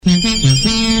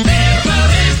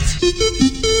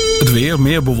Het weer,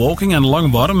 meer bewolking en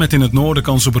lang warm met in het noorden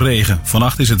kans op regen.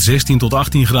 Vannacht is het 16 tot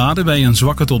 18 graden bij een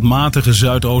zwakke tot matige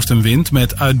zuidoostenwind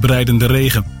met uitbreidende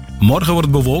regen. Morgen wordt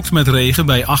het bewolkt met regen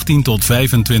bij 18 tot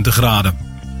 25 graden.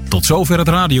 Tot zover het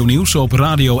radionieuws op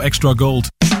Radio Extra Gold.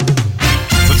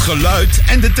 Het geluid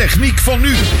en de techniek van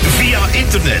nu. Via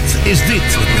internet is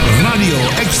dit Radio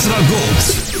Extra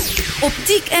Gold.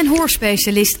 Optiek- en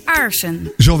hoorspecialist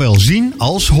Aarsen. Zowel zien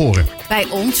als horen. Bij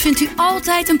ons vindt u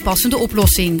altijd een passende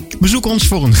oplossing. Bezoek ons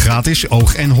voor een gratis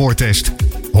oog- en hoortest.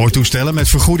 Hoortoestellen met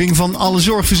vergoeding van alle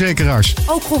zorgverzekeraars.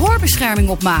 Ook gehoorbescherming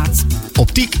op maat.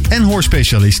 Optiek- en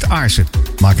hoorspecialist Aarsen.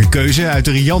 Maak een keuze uit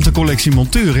de riante collectie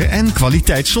monteuren en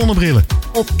kwaliteitszonnebrillen.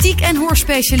 Optiek- en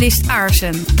hoorspecialist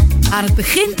Aarsen. Aan het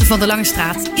begin van de Lange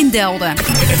Straat in Delden.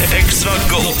 Extra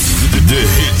Gold,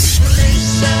 de hits.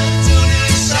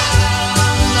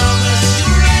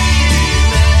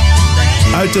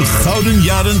 Uit de gouden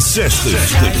jaren 60.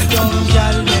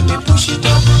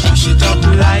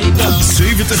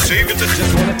 70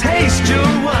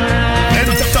 en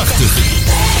 80.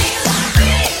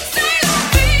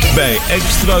 Bij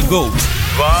Extra Gold.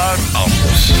 Waar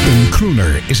anders? Een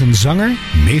crooner is een zanger,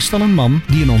 meestal een man,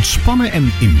 die een ontspannen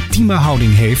en intieme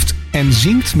houding heeft en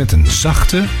zingt met een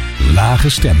zachte, lage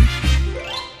stem.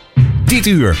 Dit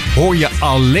uur hoor je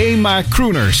alleen maar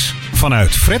crooners.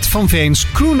 Vanuit Fred van Veens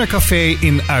Crooner Café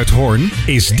in Uithoorn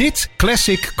is dit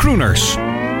Classic Crooners.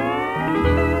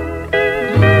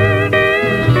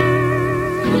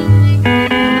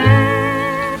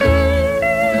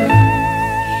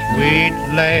 Sweet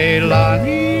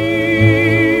Leilani,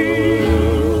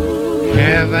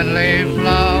 heavenly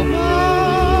flower,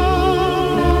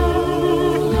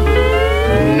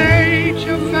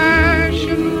 nature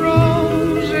fashion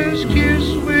roses kiss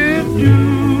with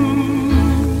dew.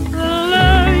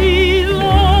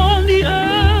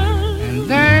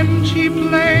 She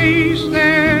placed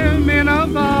them in a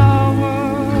bower.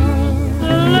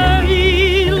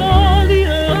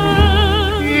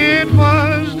 It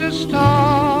was the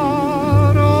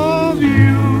start of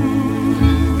you,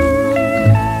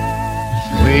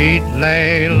 sweet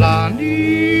Leilani,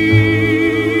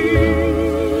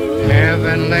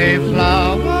 heavenly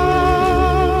flower.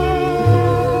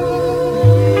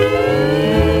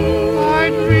 I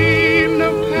dreamed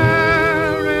of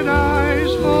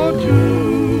paradise for two.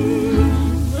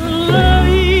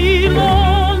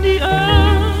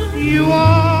 You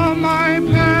are my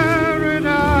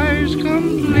paradise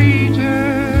completed.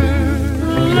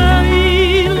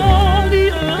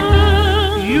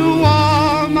 You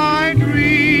are my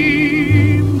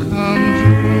dream come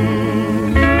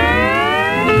true.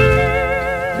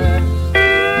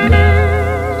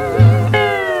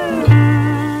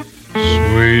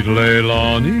 Sweet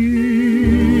Leilani,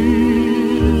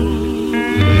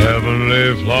 heavenly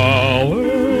flower.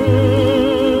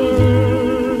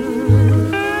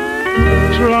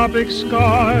 Tropic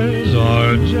skies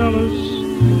are jealous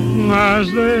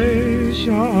as they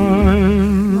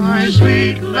shine. My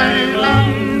sweet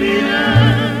Leilani,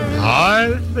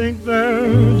 I think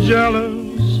they're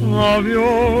jealous of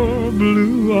your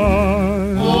blue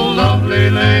eyes. Oh, lovely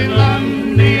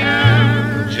Leilani,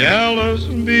 jealous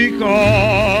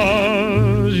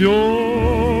because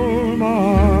you're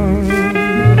mine.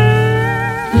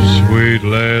 Sweet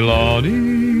Leilani,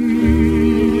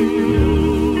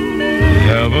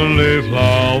 heavenly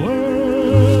flower,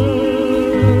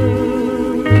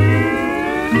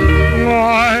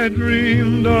 I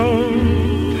dreamed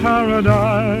of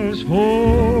paradise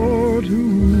for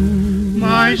two.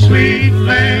 My sweet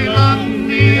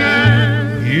Leilani,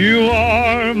 you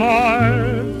are my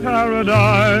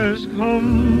paradise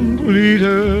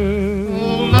completed.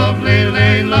 Oh, lovely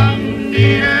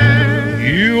Leilani,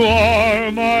 you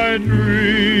are my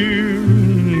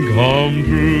dream come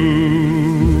true.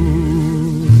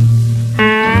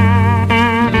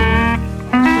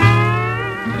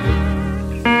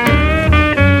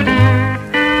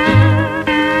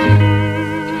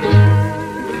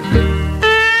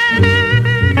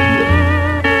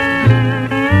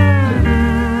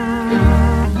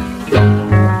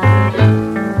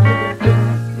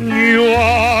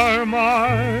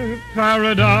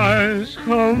 Paradise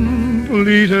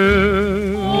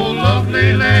completed. Oh,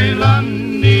 lovely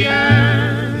Leilani,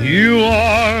 you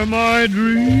are my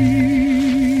dream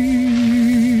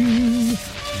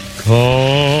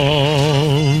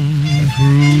come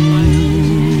true.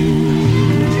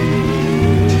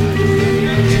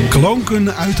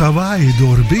 Klonken uit Hawaii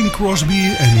door Bing Crosby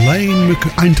en Lane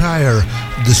McIntyre,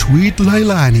 The Sweet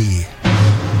Leilani.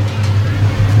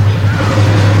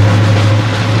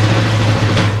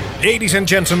 Ladies and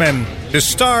gentlemen, the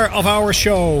star of our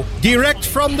show, direct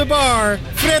from the bar,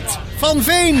 Fred van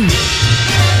Veen.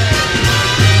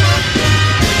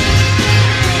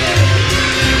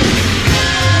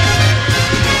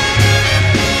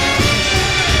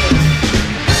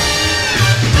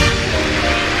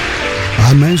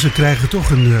 Mensen krijgen toch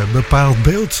een bepaald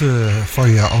beeld van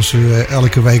je als ze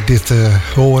elke week dit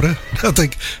horen. Dat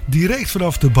ik direct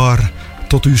vanaf de bar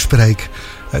tot u spreek.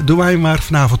 Doe mij maar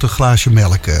vanavond een glaasje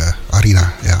melk,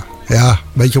 Arina. Ja, een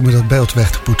beetje om dat beeld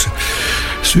weg te poetsen.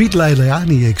 Sweet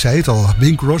Leilani, ik zei het al.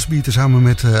 Bing Crosby tezamen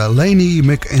met Laney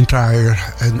McIntyre.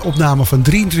 Een opname van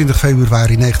 23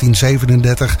 februari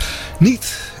 1937.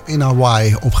 Niet in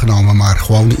Hawaii opgenomen, maar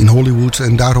gewoon in Hollywood.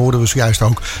 En daar hoorden we zojuist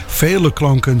ook vele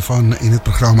klanken van in het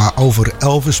programma over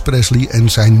Elvis Presley en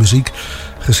zijn muziek.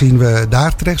 Gezien we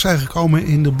daar terecht zijn gekomen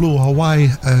in de Blue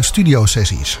Hawaii studio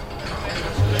sessies.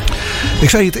 Ik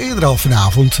zei het eerder al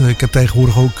vanavond. Ik heb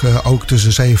tegenwoordig ook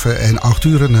tussen 7 en 8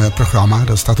 uur een programma.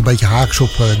 Dat staat een beetje haaks op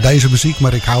deze muziek.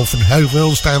 Maar ik hou van heel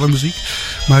veel stijlen muziek.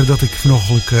 Maar dat ik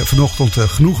vanochtend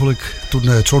genoeglijk, toen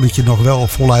het zonnetje nog wel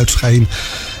voluit scheen,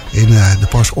 in de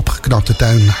pas opgeknapte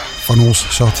tuin van ons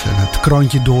zat en het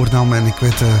krantje doornam. En ik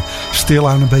werd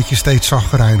stilaan een beetje steeds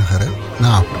zaggerijniger. Hè?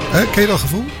 Nou, ken je dat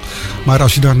gevoel? Maar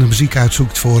als je dan de muziek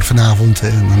uitzoekt voor vanavond,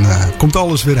 en dan komt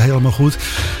alles weer helemaal goed.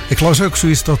 Ik las ook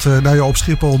zoiets dat op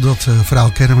Schiphol, dat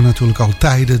verhaal kennen we natuurlijk al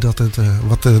tijden,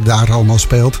 wat daar allemaal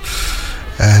speelt.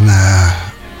 En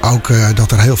ook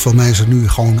dat er heel veel mensen nu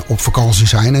gewoon op vakantie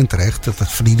zijn en terecht. Dat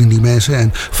verdienen die mensen.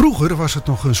 En vroeger was het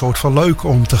nog een soort van leuk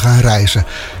om te gaan reizen.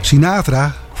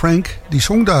 Sinatra, Frank, die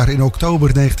zong daar in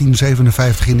oktober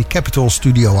 1957 in de Capitol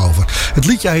Studio over. Het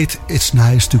liedje heet It's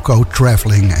Nice to Go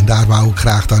Traveling. En daar wou ik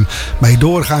graag dan mee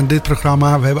doorgaan, dit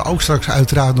programma. We hebben ook straks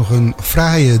uiteraard nog een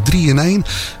fraaie 3-in-1.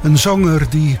 Een zanger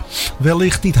die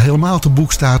wellicht niet helemaal te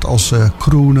boek staat als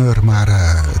crooner. Maar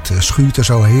het schuurt er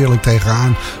zo heerlijk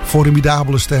tegenaan.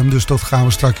 Formidabele stem, dus dat gaan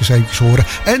we straks eventjes horen.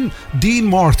 En Dean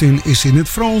Martin is in het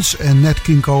Frans en Nat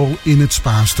King Cole in het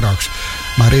Spaans straks.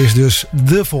 Maar eerst dus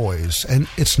The Voice en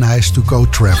It's Nice to Go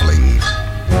Traveling.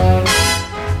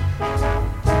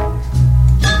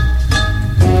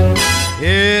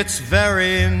 It's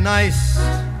very nice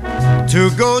to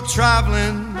go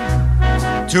traveling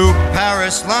to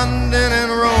Paris, London and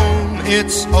Rome.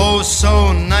 It's oh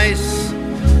so nice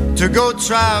to go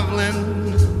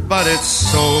traveling, but it's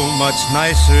so much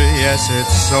nicer, yes,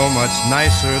 it's so much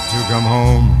nicer to come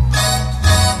home.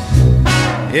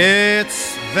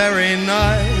 It's very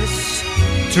nice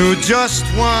to just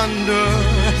wander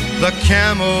the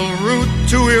camel route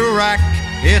to Iraq.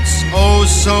 It's oh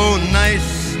so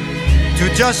nice to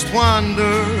just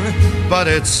wander, but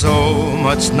it's so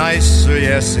much nicer,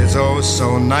 yes, it's oh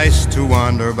so nice to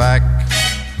wander back.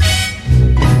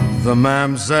 The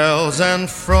mamsells and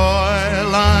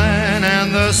Fräulein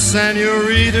and the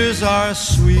senoritas are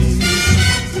sweet,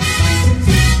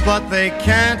 but they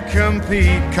can't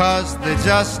compete 'cause they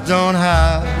just don't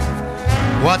have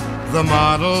what the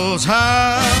models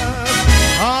have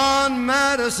on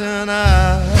Madison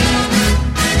Ave.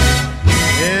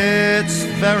 It's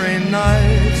very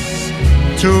nice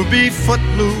to be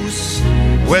footloose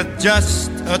with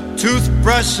just a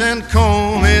toothbrush and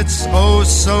comb. It's oh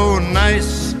so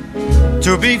nice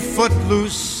to be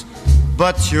footloose,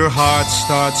 but your heart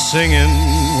starts singing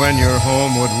when you're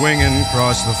homeward winging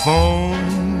across the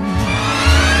foam.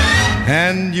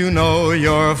 And you know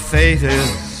your fate is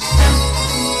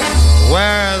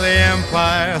where the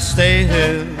Empire State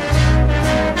is.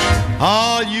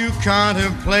 All you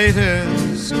contemplate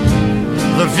is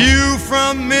the view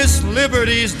from Miss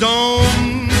Liberty's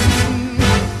dome.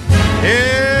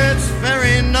 It's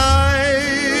very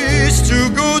nice to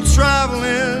go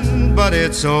traveling, but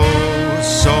it's oh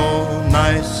so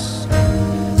nice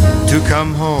to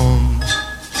come home.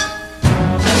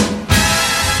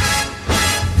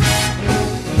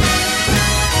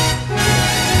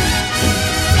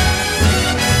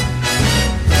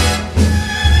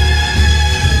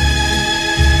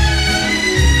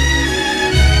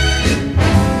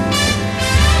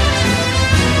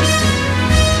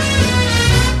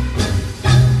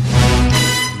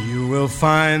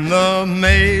 Find the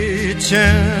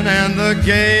Mädchen and the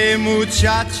gay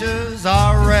muchachas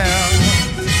are rare,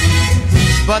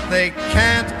 but they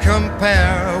can't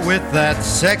compare with that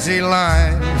sexy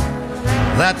line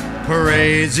that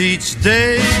parades each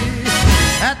day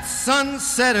at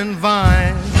Sunset and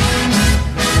Vine.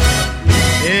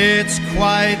 It's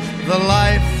quite the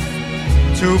life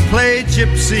to play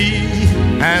gypsy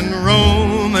and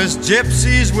roam as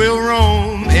gypsies will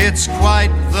roam. It's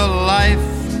quite the life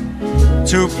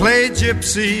to play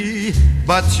gypsy,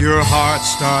 but your heart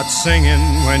starts singing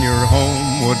when you're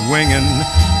homeward winging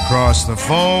across the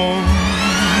foam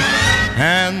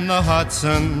and the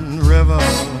Hudson River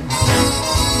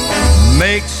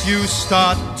makes you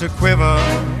start to quiver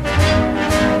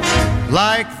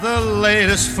like the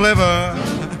latest flivver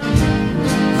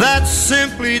that's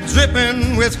simply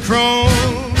dripping with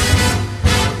chrome.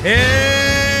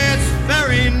 It's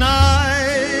very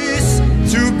nice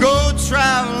to go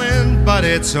traveling, but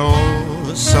it's oh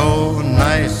so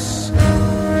nice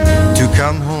to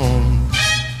come home.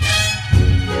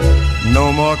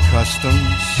 No more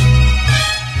customs,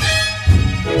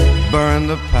 burn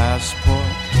the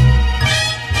passport.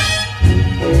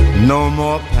 No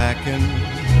more packing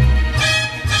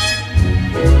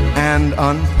and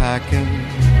unpacking.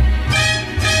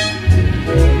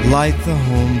 Light the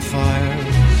home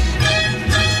fires,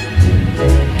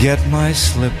 get my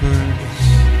slippers,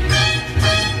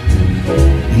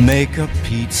 make a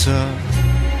pizza.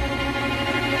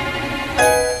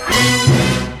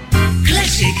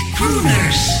 Classic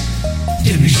Crooners.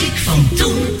 De muziek van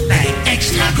toen bij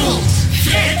Extra Gold.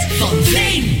 Fred van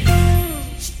Veen.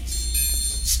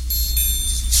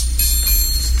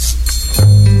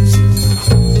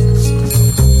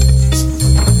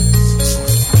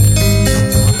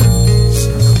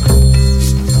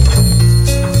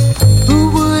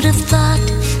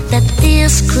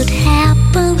 Could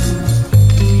happen,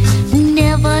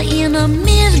 never in a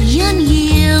million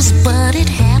years, but it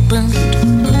happened.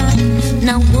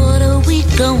 Now what are we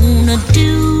gonna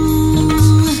do?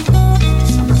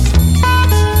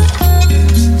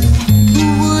 Who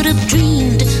would have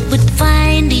dreamed we'd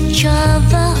find each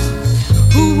other?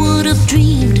 Who would have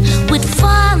dreamed we'd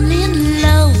fall in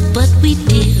love? But we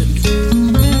did.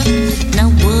 Now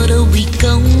what are we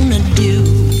gonna do?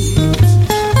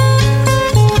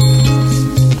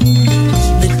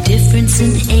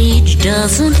 In age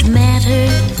doesn't matter,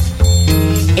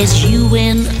 as you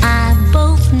and I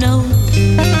both know.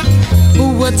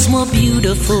 What's more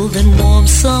beautiful than warm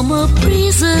summer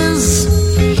breezes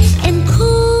and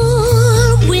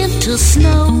cool winter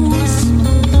snows?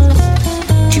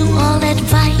 To all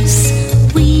advice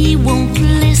we won't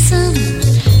listen,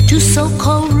 to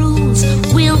so-called rules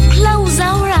we'll close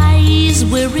our eyes.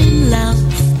 We're in love,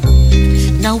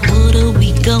 now what are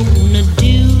we gonna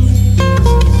do?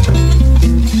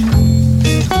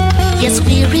 Yes,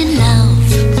 we're in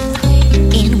love,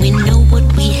 and we know what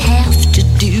we have to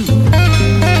do.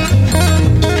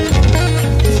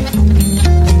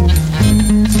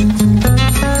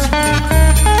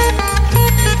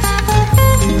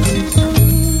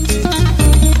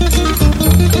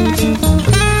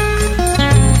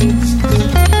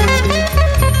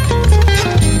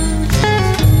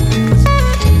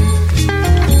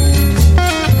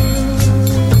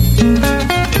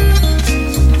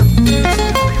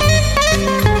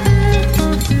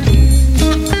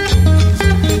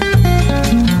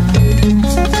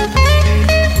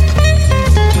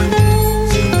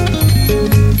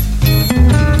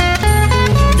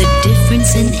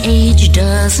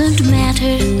 Doesn't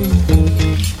matter,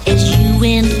 as you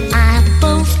and I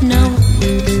both know.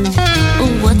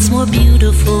 What's more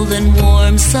beautiful than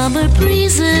warm summer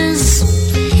breezes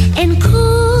and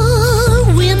cool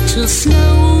winter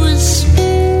snows?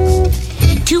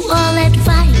 To all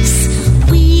advice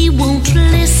we won't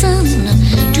listen,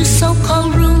 to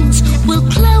so-called rules we'll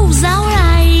close our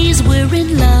eyes. We're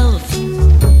in love,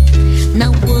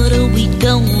 now what are we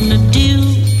gonna do?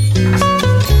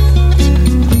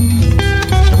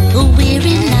 We're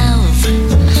in love,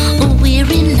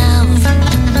 we're in love,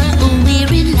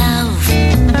 we're in love.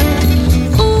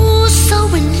 Oh,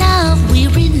 so in love,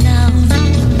 we're in love,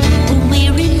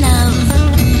 we're in love,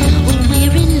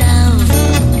 we're in love.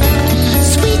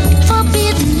 Sweet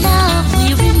forbidden love,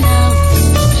 we're in love,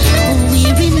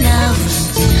 we're in love,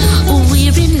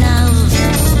 we're in love.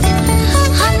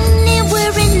 Honey,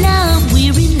 we're in love,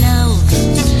 we're in love,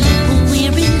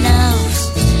 we're in love,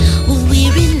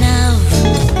 we're in love.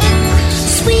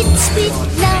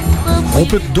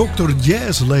 Op het Dr.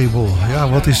 Jazz label. Ja,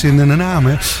 wat is in de naam,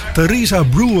 hè? Teresa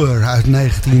Brewer uit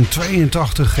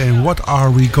 1982. En What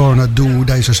Are We Gonna Do?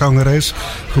 Deze zangeres.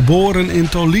 Geboren in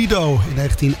Toledo in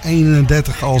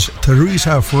 1931 als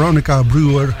Teresa Veronica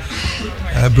Brewer.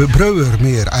 Breuer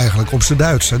meer eigenlijk, op z'n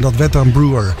Duits. En dat werd dan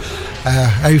Brewer.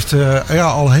 Hij heeft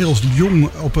al heel jong,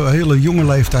 op een hele jonge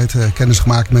leeftijd kennis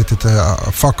gemaakt met het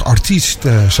vak artiest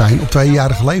zijn. Op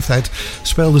 2-jarige leeftijd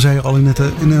speelde zij al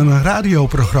in een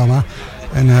radioprogramma.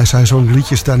 En zij zong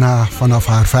liedjes daarna vanaf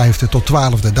haar 5e tot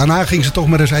 12e. Daarna ging ze toch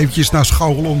maar eens eventjes naar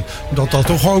school, omdat dat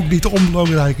toch ook niet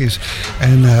onbelangrijk is.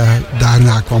 En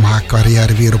daarna kwam haar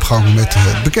carrière weer op gang met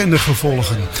bekende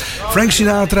gevolgen. Frank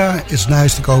Sinatra, It's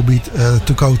Nice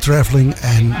to Go Traveling.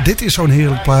 En dit is zo'n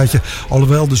heerlijk plaatje.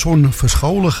 Alhoewel de zon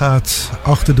verscholen gaat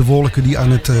achter de wolken die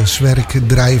aan het zwerk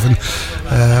drijven.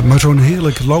 Maar zo'n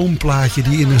heerlijk loonplaatje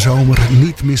die in de zomer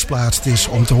niet misplaatst is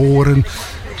om te horen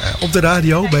op de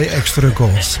radio bij Extra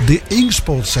Gold. De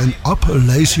Inkspots en Up a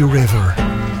Lazy River.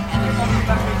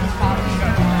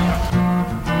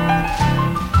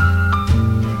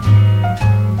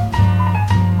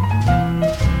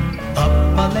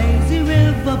 Up a lazy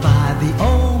river by the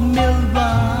old mill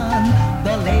run,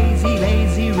 the lazy,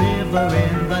 lazy river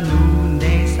in the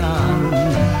noonday sun.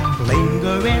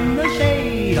 Linger in the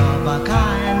shade of a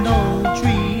kind old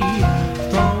tree,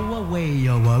 throw away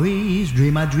your worries,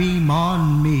 dream a dream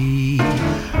on me.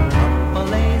 Up a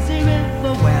lazy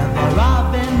river where the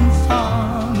robin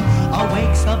song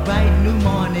awakes a bright new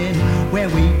morning where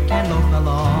we can look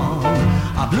along.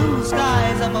 Our blue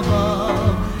skies up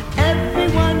above,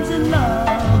 everyone's in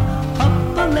love.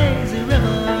 Up a lazy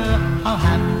river, how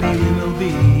happy we will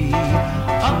be.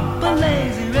 Up a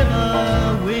lazy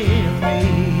river with me.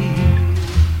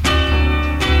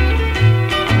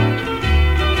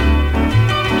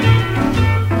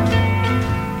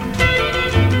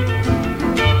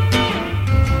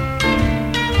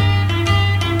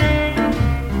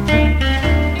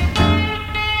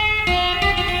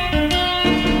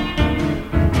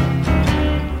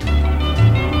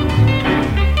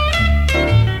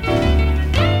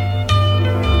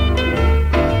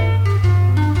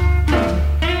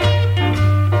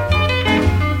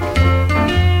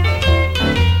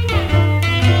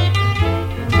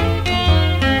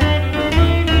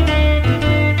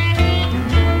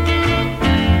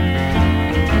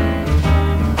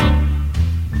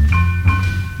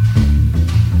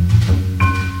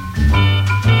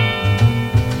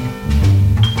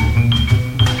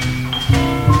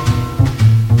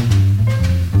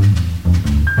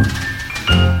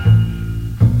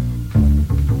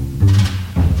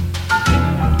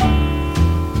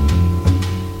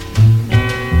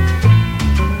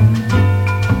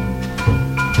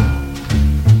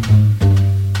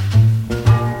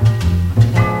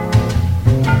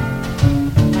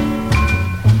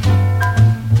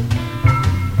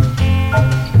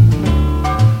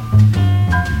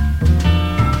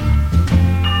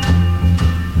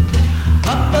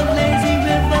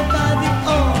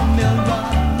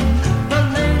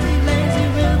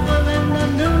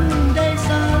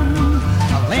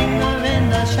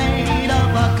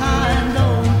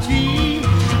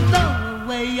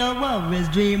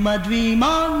 Dream a dream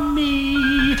on me.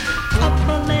 Up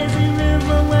a lazy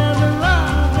river where the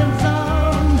robin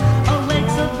song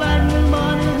awakes a bright new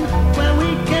morning where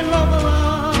we can roam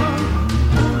along.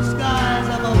 Blue skies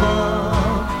up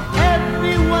above,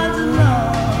 everyone's in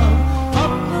love.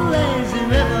 Up a lazy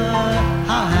river,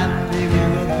 how happy we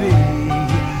will be.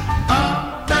 Up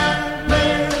that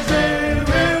lazy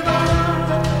river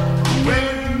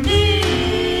with me.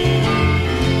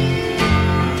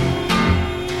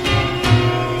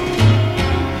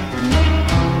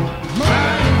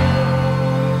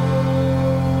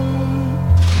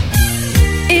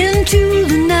 Into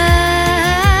the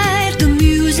night, the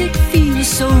music feels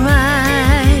so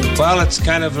right. Well, it's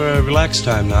kind of a relaxed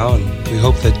time now, and we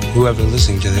hope that whoever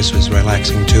listening to this was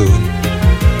relaxing too. And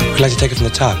we'd like to take it from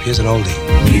the top. Here's an oldie.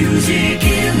 Music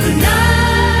in the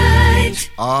night.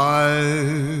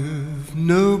 I've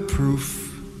no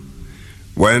proof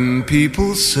when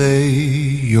people say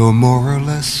you're more or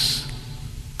less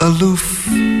aloof.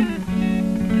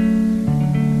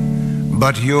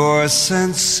 But you're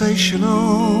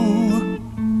sensational.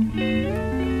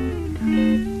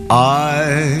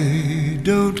 I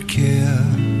don't care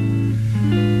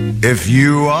if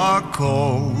you are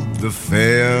called the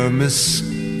fair Miss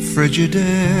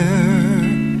Frigidaire,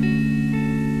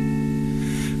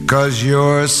 'cause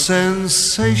you're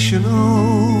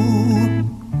sensational.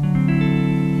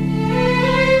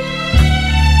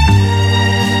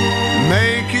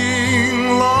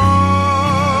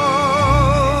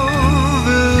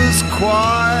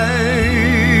 Quite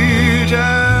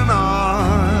an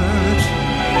art.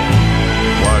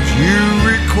 What you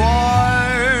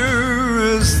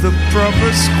require is the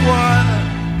proper squire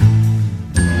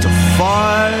to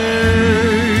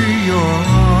fire your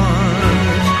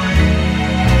heart.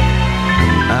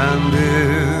 And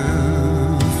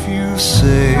if you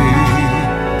say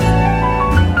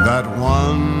that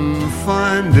one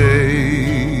fine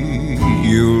day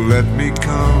you let me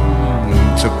come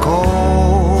to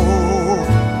call,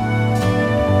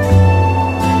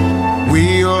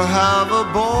 have a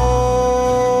ball,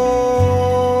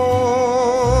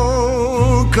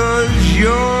 'cause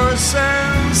you're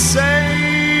sensational,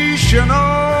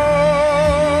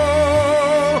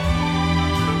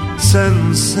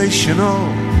 sensational.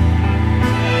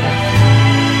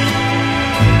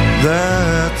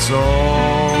 That's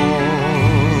all,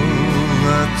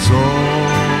 that's all,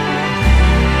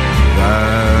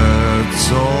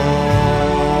 that's all.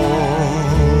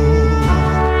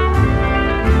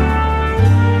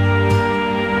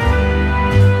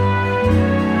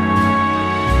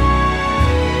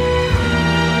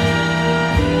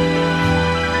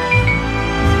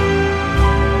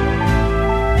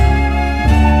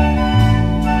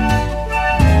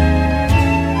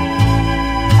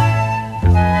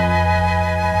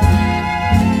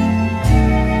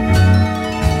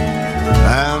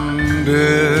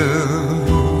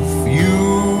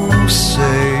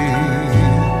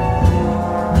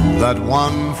 That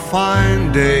one fine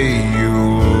day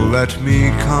you'll let me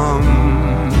come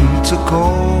to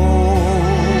call.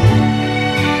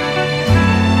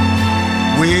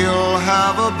 We'll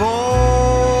have a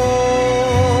ball,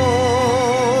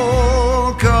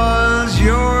 'cause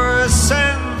you're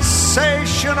sensational,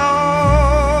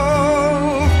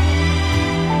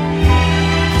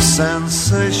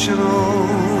 sensational.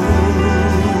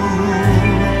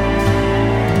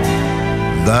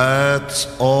 That's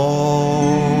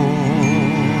all,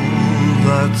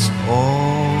 that's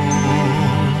all,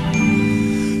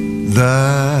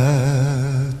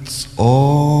 that's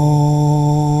all.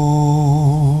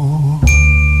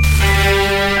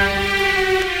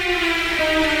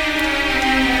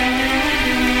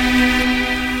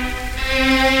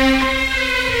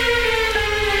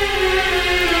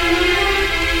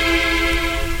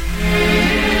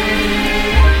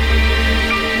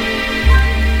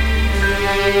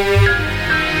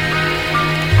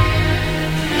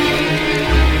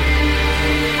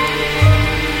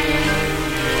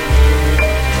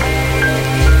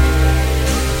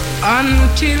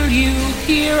 Until you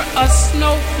hear a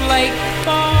snowflake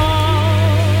fall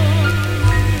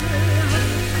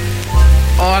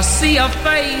or see a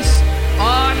face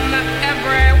on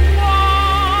every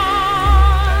wall,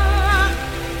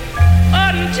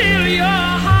 until your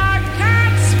heart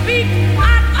can't speak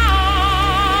at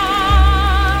all.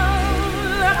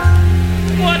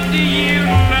 What do you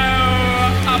know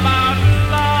about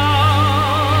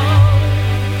love?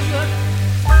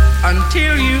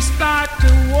 Until you start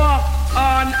to walk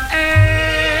on air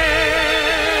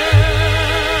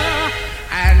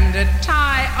and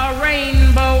tie a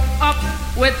rainbow up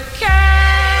with care,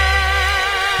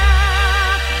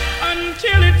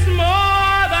 until it's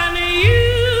more than you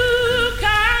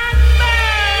can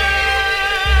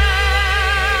bear.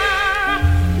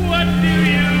 What do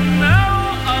you know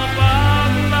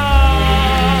about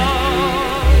love?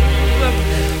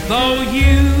 Though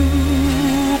you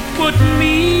put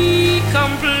me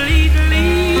completely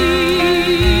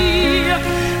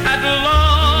at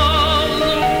love's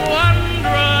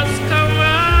wondrous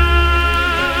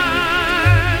command,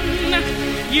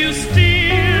 you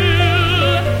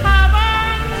still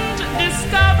haven't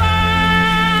discovered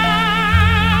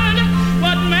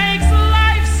what makes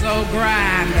life so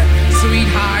grand.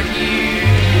 Sweetheart, you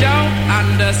don't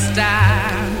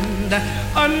understand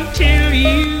until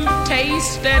you've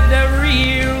tasted the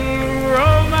real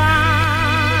romance,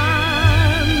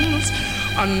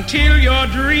 until your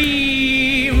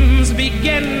dreams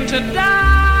begin to dance,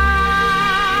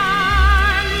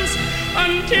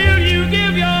 until you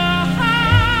give your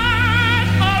heart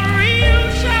a real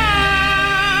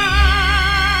chance.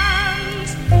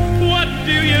 What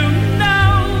do you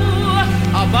know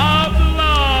about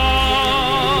love?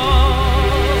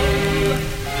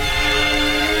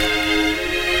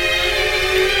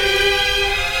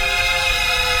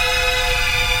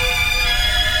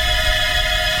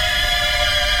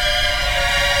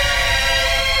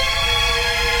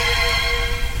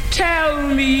 Tell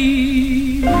me,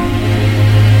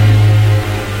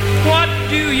 what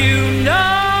do you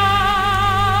know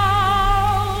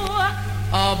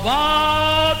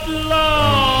about love?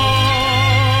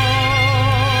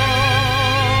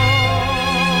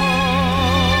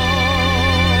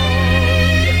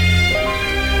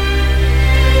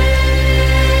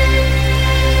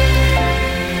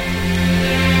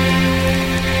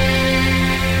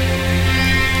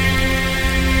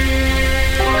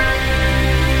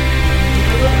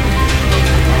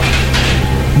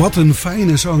 Wat Wat een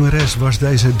fijne zangeres was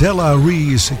deze Della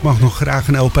Reeves. Ik mag nog graag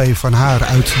een LP van haar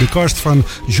uit de kast van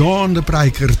Jean de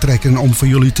Prijker trekken om voor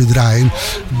jullie te draaien.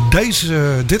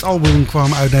 Dit album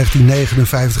kwam uit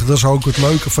 1959. Dat is ook het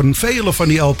leuke van vele van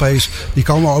die LP's. Die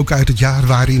komen ook uit het jaar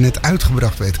waarin het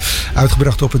uitgebracht werd.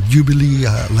 Uitgebracht op het Jubilee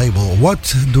label.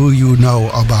 What do you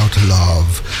know about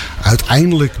love?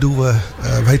 Uiteindelijk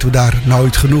weten we daar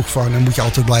nooit genoeg van. En moet je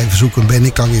altijd blijven zoeken, ben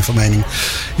ik dan weer van mening.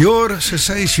 You're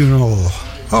sensational.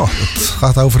 Oh, het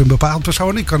gaat over een bepaald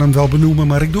persoon. Ik kan hem wel benoemen,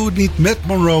 maar ik doe het niet. Matt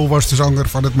Monro was de zanger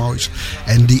van het moois.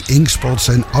 En die Inkspots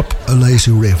en Up a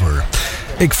Lazy River.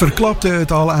 Ik verklapte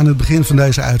het al aan het begin van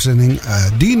deze uitzending.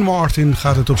 Dean Martin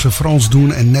gaat het op zijn Frans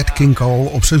doen en Nat King Cole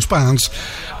op zijn Spaans.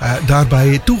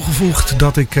 Daarbij toegevoegd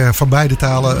dat ik van beide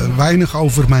talen weinig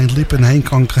over mijn lippen heen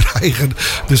kan krijgen.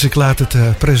 Dus ik laat het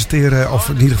presenteren, of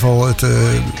in ieder geval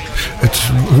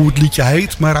hoe het liedje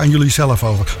heet, maar aan jullie zelf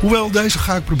over. Hoewel, deze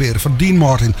ga ik proberen. Van Dean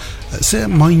Martin. C'est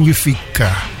magnifique.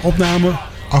 Opname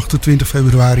 28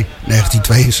 februari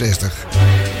 1962.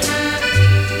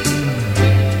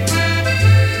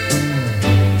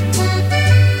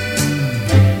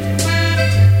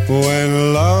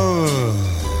 When love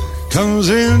comes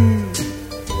in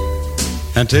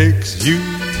and takes you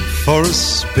for a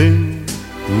spin,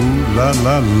 ooh la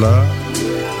la la,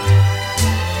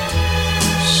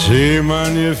 c'est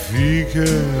magnifique.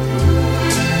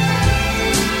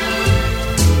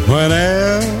 When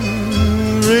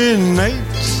every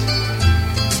night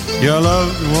your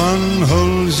loved one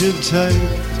holds you tight,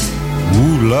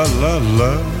 ooh la la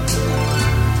la,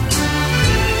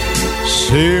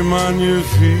 c'est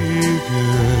magnifique.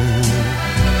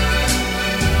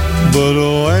 But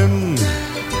when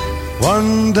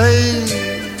one day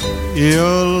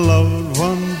your loved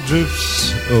one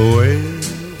drifts away,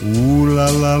 ooh la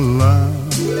la la,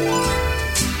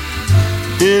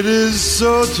 it is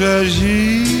so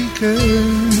tragique.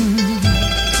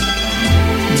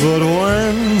 But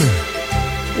when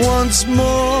once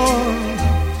more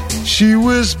she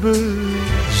whispers,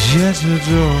 je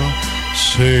t'adore,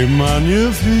 c'est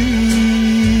magnifique.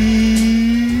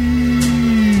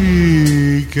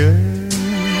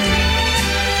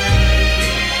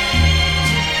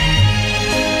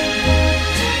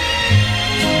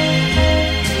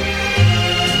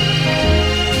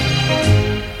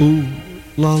 Ooh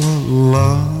la la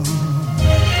la,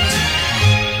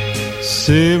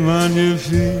 c'est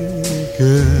magnifique.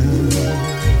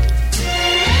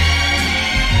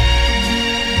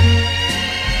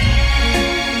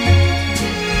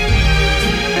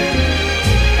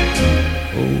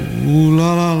 Ooh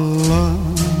la la la,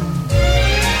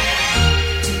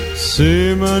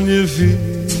 c'est magnifique.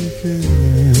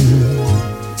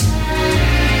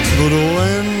 But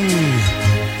when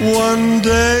one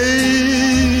day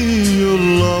your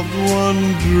loved one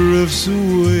drifts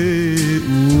away,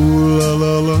 ooh la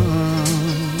la la,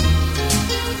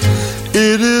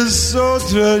 it is so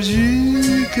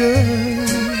tragique.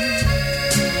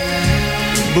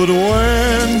 But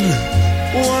when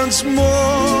once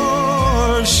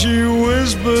more she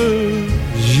whispers,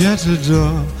 je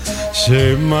t'adore,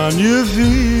 c'est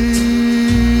magnifique.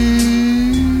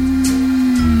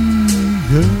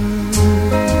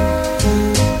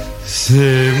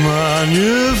 C'est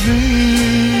magnifique.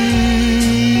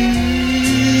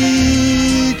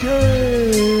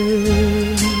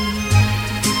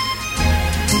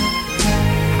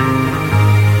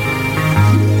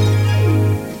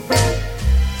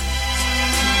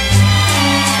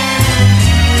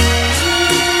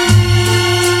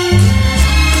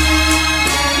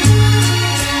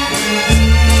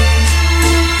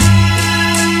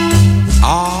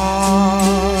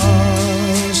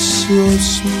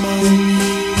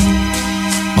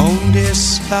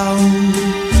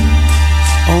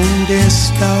 Onde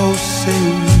está o seu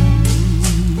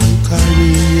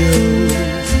carinho?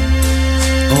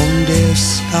 Onde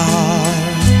está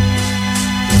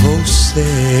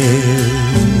você?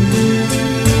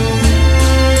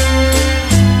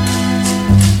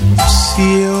 Se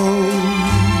eu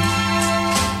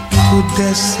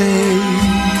pudesse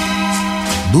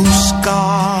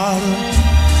buscar,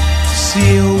 se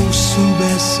eu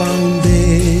soubesse onde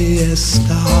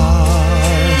estar,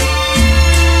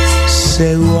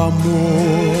 seu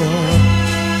amor,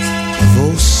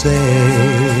 você.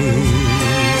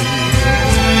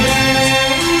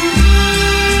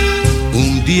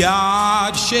 Dia há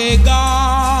de chegar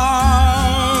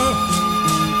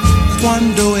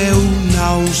quando eu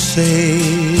não sei.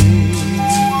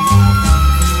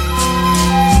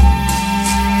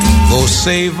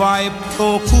 Você vai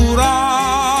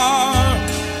procurar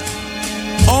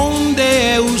onde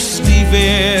eu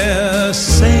estiver,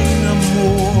 sem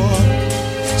amor,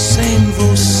 sem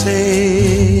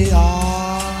você.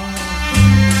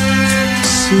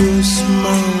 Suas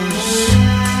mãos,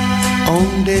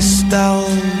 onde estão?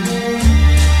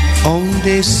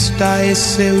 Onde está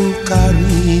esse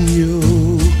carinho?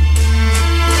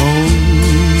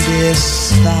 Onde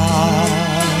está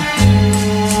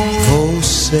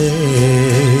você?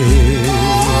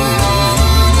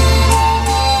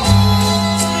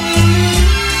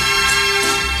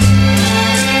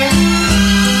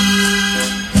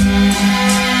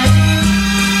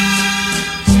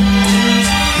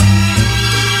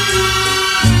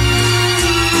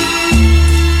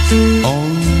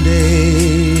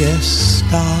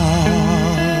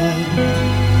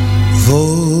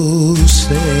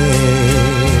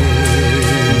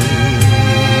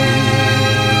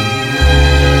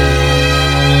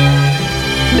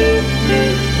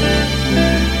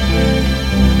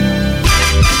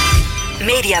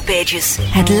 Mediapages.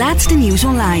 Het laatste nieuws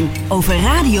online over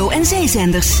radio en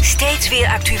zeezenders. Steeds weer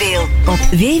actueel op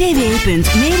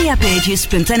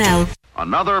www.mediapages.nl.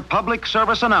 Another public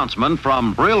service announcement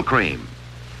from Brill Cream.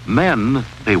 Men,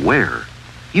 beware.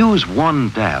 Use one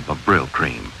dab of Brill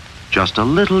Cream. Just a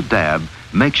little dab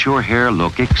makes your hair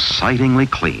look excitingly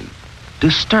clean,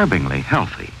 disturbingly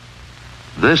healthy.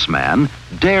 This man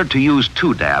dared to use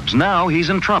 2 dabs. Now he's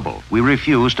in trouble. We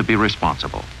refuse to be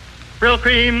responsible. Brill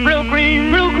Cream, Brill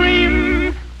Cream, Brill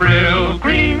Cream, Brill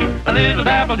Cream, a little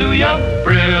dab will do ya.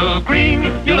 Brill Cream,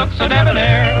 you look so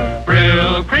debonair.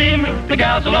 Brill Cream, the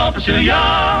gals will all pursue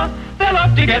ya. They'll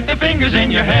love to get their fingers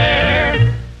in your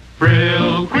hair.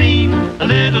 Brill Cream, a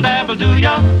little dab will do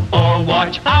ya. Or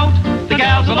watch out, the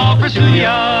gals will all pursue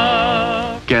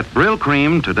ya. Get Brill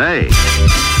Cream today.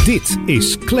 Dit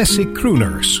is Classic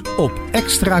Crooners op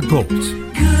Extra Gold.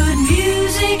 Good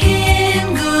music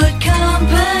in good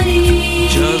company.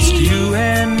 Just you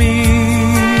and me.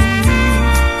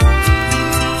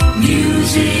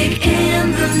 Music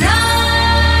in the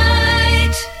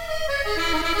night.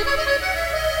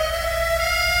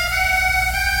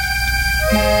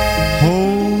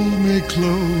 Hold me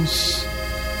close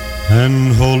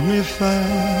and hold me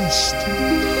fast.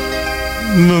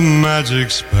 The magic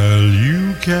spell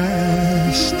you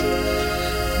cast.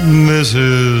 This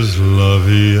is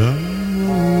Lavia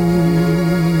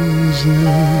Rose.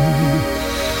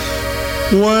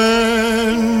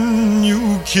 When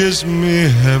you kiss me,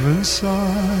 heaven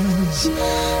sighs,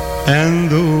 and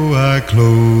though I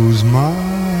close my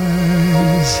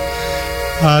eyes,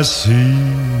 I see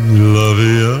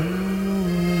Lavia Rose.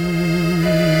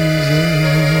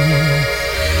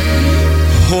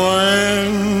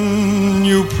 When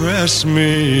you press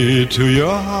me to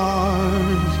your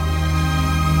heart,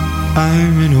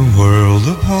 I'm in a world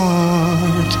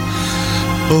apart,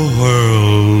 a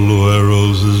world where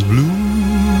roses bloom.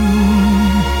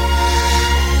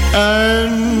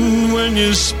 And when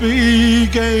you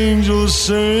speak, angels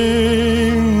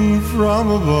sing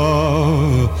from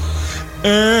above.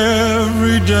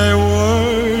 Everyday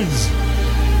words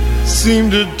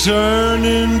seem to turn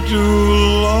into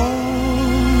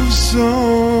love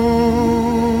songs.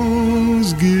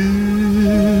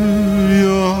 Give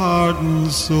your heart and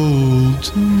soul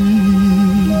to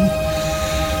me,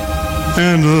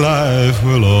 and life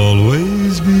will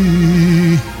always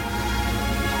be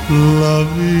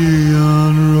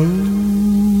Lavian Rose.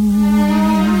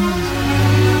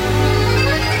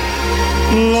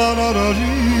 La da da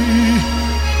dee,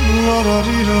 la da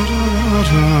dee da da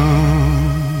da.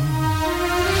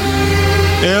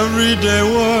 Everyday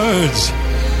words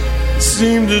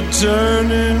seem to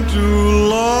turn into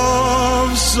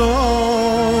love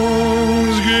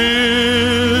songs.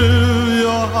 Give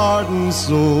your heart and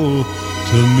soul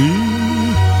to me,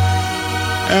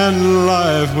 and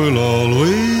life will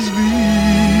always be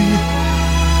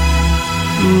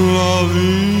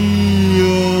Lavia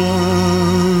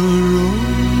Rose.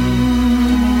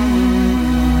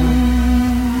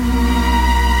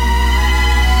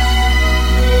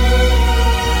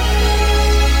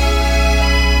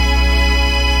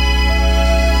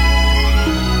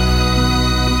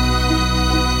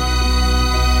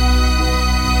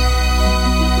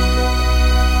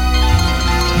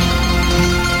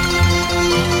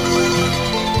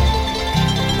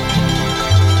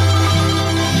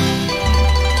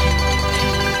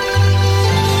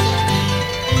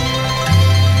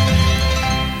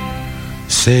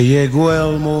 Se llegó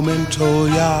el momento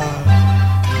ya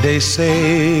de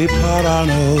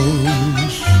separarnos.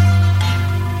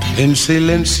 En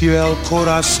silencio el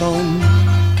corazón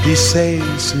dice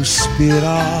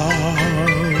suspirar.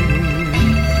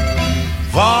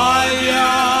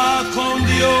 Vaya con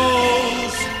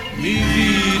Dios, mi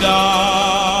vida.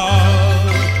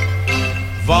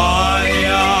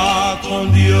 Vaya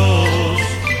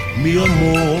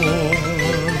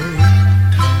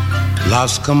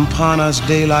Las campanas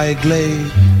de la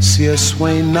iglesia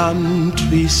suenan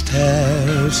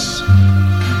tristes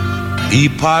y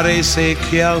parece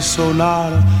que al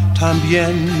sonar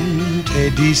también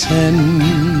te dicen: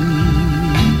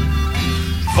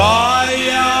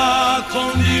 vaya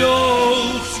con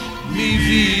Dios mi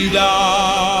vida,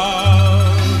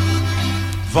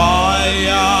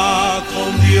 vaya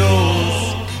con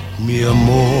Dios mi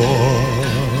amor.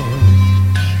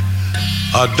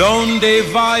 A donde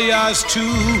vayas tú,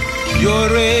 yo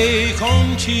iré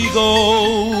contigo.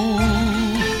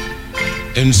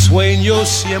 En sueños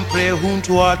siempre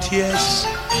junto a ti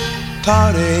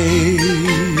estaré.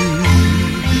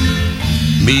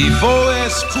 Mi voz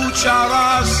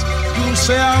escucharás,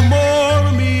 dulce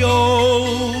amor mío.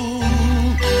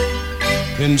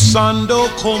 Pensando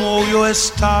como yo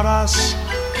estarás,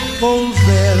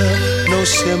 volver, no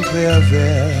siempre a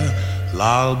ver.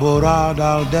 La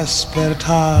alborada al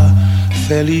despertar,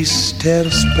 feliz te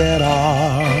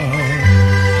espera.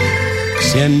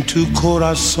 Si en tu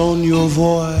corazón yo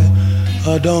voy,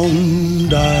 a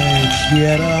donde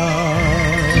quiera.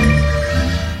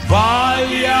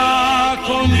 Vaya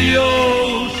con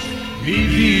Dios mi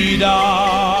vida,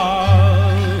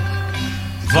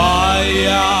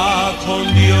 vaya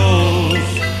con Dios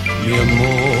mi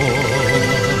amor.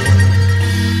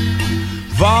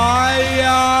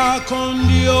 Vaya con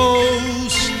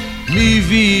Dios mi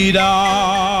vida,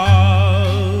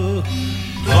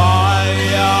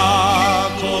 vaya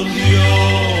con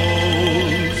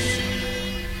Dios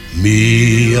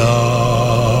mi amor.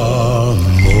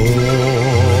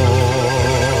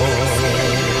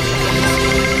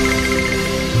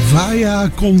 Vaya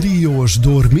con Dios,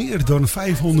 door meer dan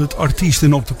 500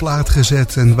 artiesten op de plaat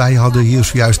gezet. En wij hadden hier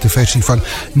zojuist de versie van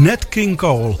Nat King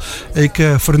Cole. Ik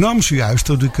vernam zojuist,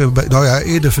 dat ik,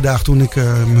 eerder vandaag toen ik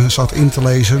me zat in te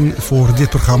lezen voor dit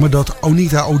programma, dat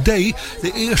Onita O'Day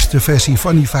de eerste versie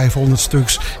van die 500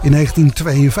 stuks in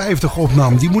 1952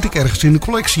 opnam. Die moet ik ergens in de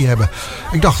collectie hebben.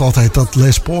 Ik dacht altijd dat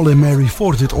Les Paul en Mary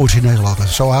Ford dit origineel hadden.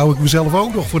 Zo hou ik mezelf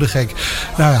ook nog voor de gek.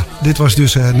 Nou ja, dit was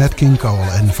dus Nat King Cole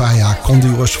en Vaya con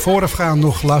Dios. Voorafgaand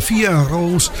nog La Vie en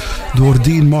Rose door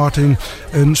Dean Martin.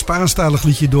 Een Spaanstalig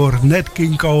liedje door Nat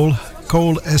King Cole.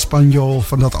 Cole Espanol,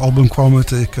 van dat album kwam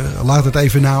het. Ik laat het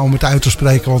even na om het uit te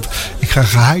spreken, want ik ga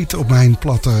geheid op mijn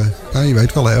platte, nou, je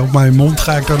weet wel, hè, op mijn mond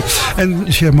ga ik dan. En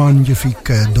Je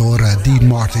Magnifique door Dean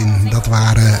Martin. Dat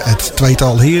waren het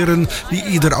tweetal heren die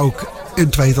ieder ook een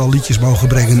tweetal liedjes mogen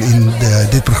brengen in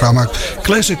dit programma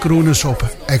Classic Crooners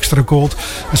op Extra Gold.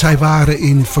 Zij waren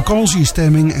in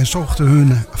vakantiestemming en zochten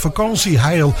hun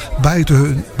vakantieheil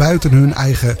buiten hun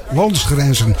eigen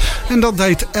landsgrenzen. En dat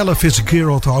deed Ella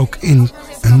Fitzgerald ook in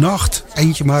een nacht,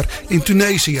 eentje maar, in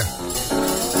Tunesië.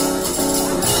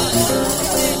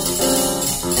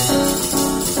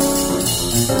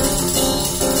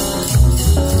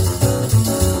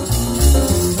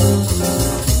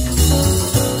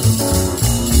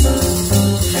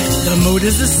 The mood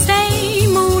is the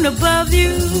same, moon above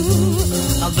you,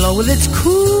 aglow with its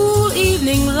cool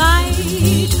evening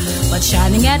light, but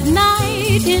shining at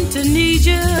night in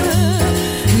Tunisia.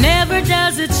 Never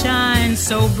does it shine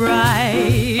so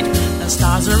bright. The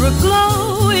stars are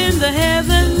aglow in the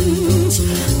heavens,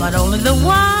 but only the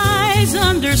wise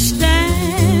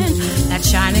understand that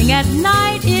shining at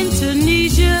night in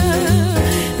Tunisia,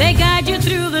 they guide you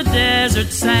through the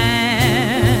desert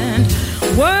sand.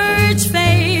 Words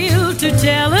fail to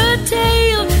tell a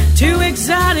tale too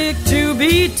exotic to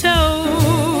be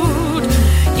told.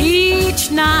 Each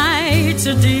night's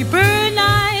a deeper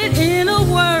night in a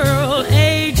world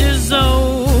ages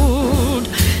old.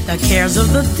 The cares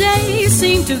of the day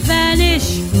seem to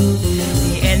vanish.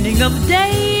 The ending of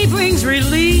day brings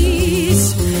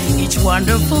release. Each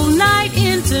wonderful night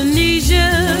in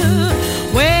Tunisia,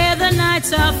 where the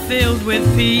nights are filled with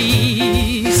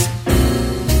peace.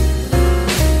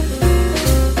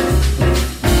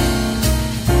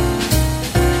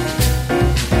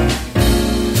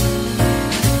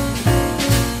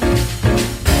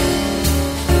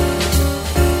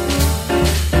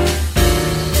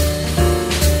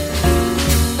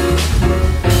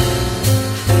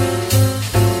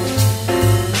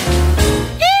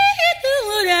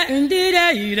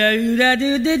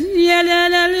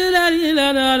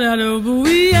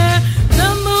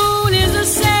 The moon is the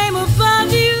same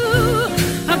above you,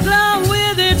 aglow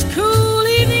with its cool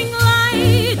evening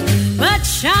light, but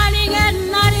shining at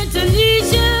night in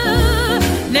Tunisia,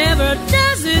 never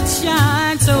does it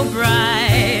shine so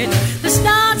bright. The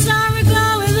stars are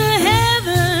aglow in the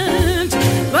heavens,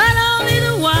 but only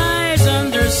the wise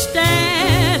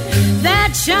understand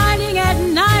that shining at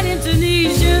night in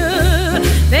Tunisia,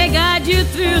 they guide you you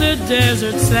through the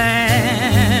desert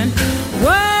sand.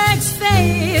 Words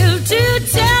fail to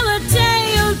tell a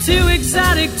tale too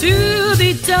exotic to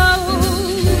be told.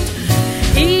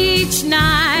 Each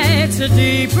night's a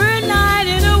deeper night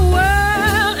in a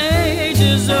world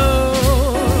ages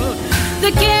old.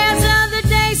 The cares of the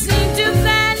day seem to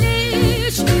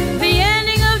vanish. The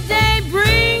ending of day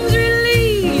brings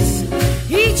release.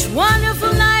 Each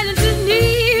wonderful night in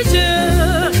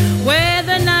Tunisia, where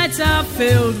the nights are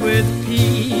filled with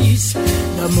peace.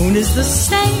 The moon is the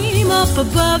same up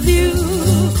above you,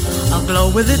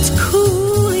 aglow with its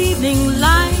cool evening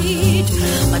light.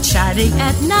 But shining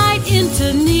at night in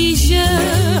Tunisia,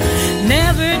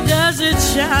 never does it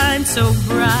shine so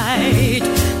bright.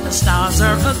 The stars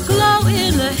are aglow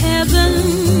in the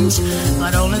heavens,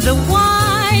 but only the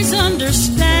wise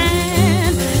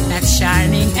understand that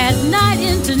shining at night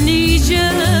in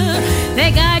Tunisia,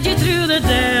 they guide you through the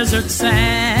desert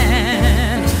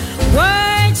sand.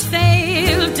 Words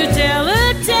fail to tell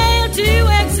a tale too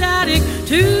exotic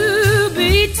to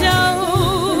be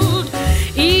told.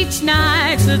 Each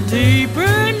night's a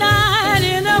deeper night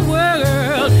in a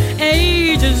world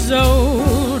ages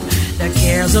old. The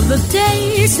cares of the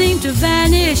day seem to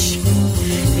vanish.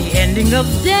 The ending of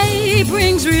day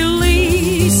brings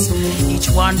release. Each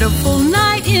wonderful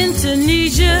night in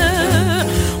Tunisia,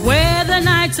 where the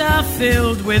nights are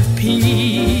filled with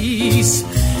peace.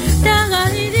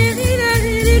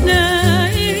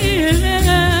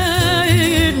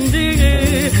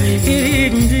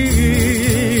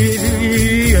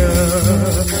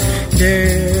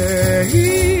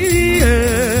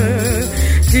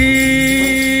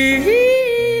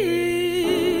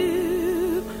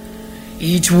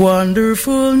 Each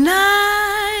wonderful night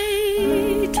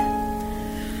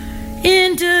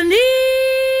in Tunisia.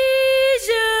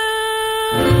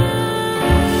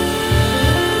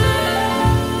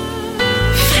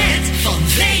 Fred van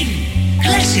Veen,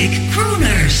 Classic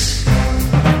Crooners.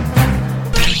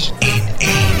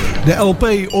 De LP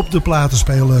op de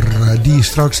platenspeler die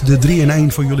straks de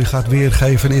 3-in-1 voor jullie gaat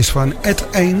weergeven is van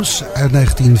Ames uit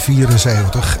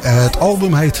 1974. Het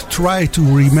album heet Try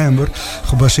to Remember,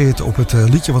 gebaseerd op het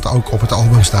liedje wat ook op het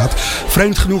album staat.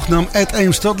 Vreemd genoeg nam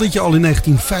Ames dat liedje al in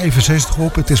 1965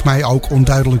 op. Het is mij ook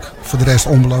onduidelijk, voor de rest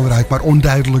onbelangrijk, maar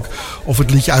onduidelijk of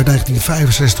het liedje uit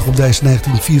 1965 op deze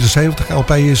 1974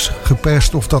 LP is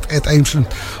geperst of dat Ames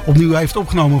het opnieuw heeft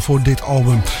opgenomen voor dit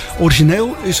album.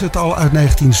 Origineel is het al uit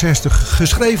 1960.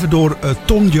 Geschreven door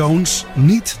Tom Jones.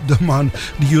 Niet de man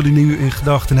die jullie nu in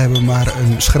gedachten hebben, maar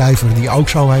een schrijver die ook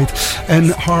zo heet.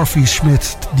 En Harvey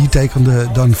Schmidt, die tekende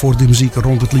dan voor de muziek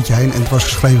rond het liedje heen. En het was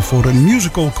geschreven voor een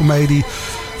musical comedy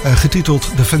getiteld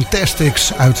The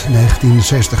Fantastics uit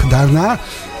 1960. Daarna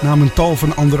namen tal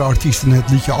van andere artiesten het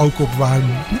liedje ook op, waar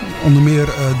onder meer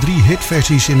 3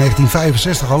 hitversies in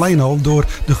 1965 alleen al door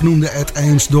de genoemde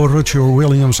Ames, door Roger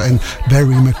Williams en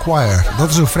Barry McGuire. Dat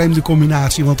is een vreemde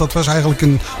combinatie, want dat was eigenlijk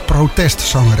een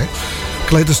protestzanger. Hè?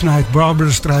 Gladys Knight,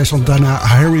 Barbra Streisand, daarna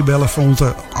Harry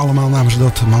Belafonte. Allemaal namen ze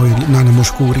dat mooie, Nana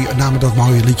Mouskouri, namen dat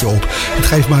mooie liedje op. Het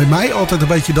geeft mij altijd een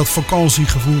beetje dat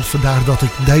vakantiegevoel. Vandaar dat ik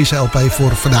deze LP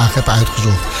voor vandaag heb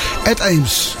uitgezocht.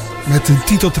 Ames met de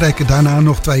titeltrack. Daarna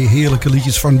nog 2 heerlijke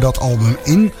liedjes van dat album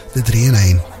in de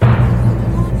 3-in-1.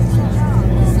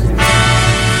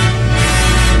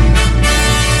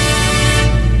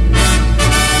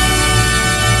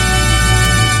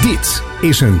 Dit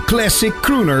is een classic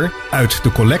crooner uit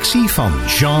de collectie van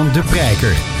Jean de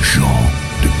Prijker. Jean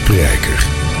de Prijker.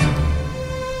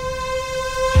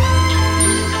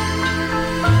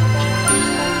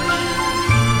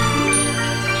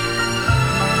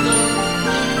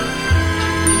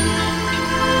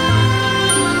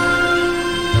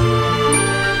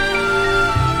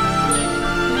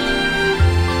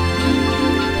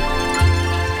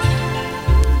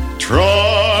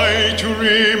 Try to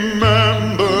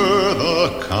remember the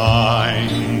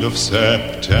kind of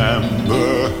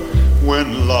September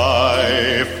when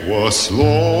life was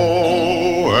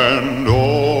slow and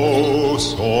oh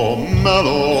so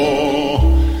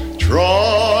mellow.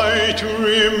 Try to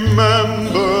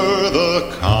remember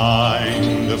the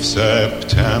kind of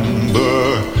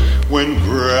September when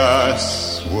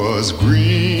grass was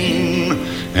green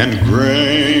and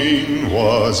grain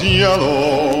was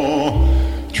yellow.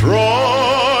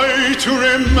 Try to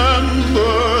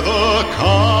remember the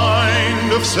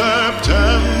kind of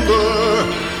September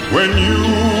when you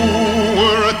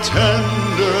were a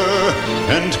tender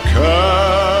and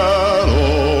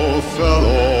callow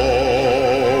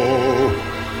fellow.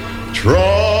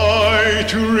 Try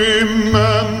to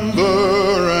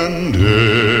remember, and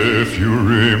if you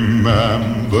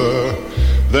remember,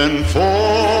 then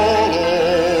follow.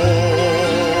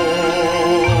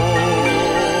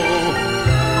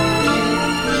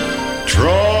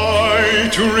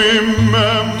 to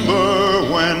remember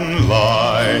when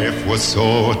life was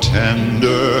so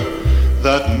tender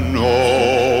that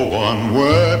no one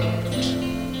wept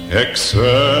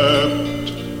except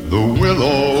the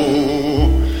willow.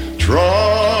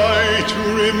 Try to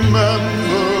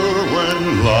remember when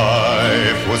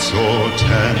life was so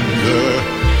tender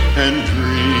and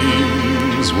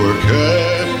dreams were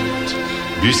kept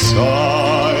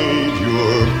beside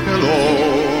your pillow.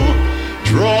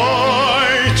 Try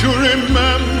to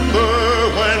remember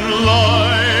when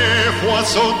life was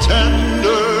so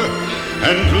tender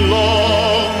and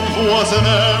love was an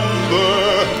ember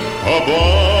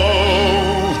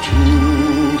above to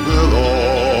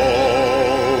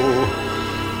below.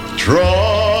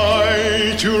 Try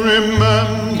to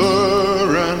remember,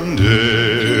 and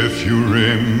if you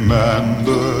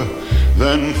remember,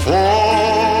 then follow.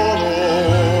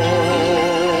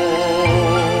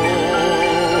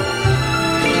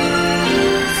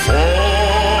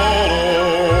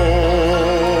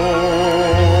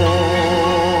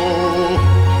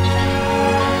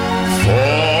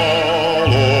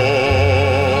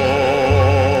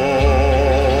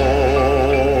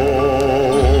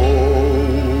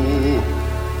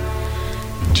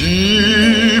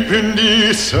 In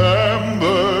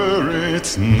December,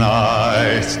 it's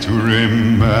nice to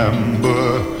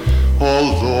remember,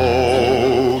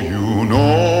 although you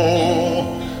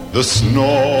know the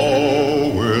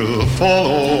snow will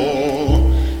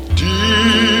follow.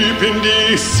 Deep in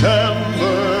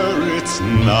December, it's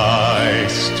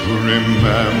nice to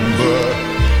remember,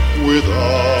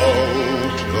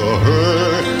 without a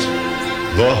hurt,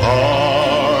 the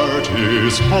heart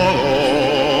is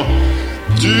hollow.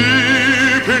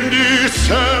 Deep in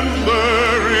December,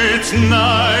 it's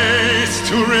nice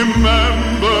to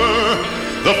remember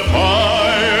the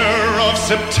fire of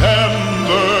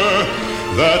September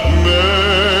that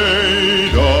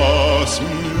made us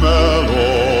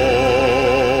mellow.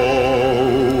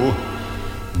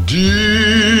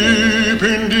 Deep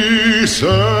in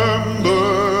December,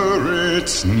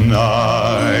 it's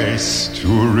nice to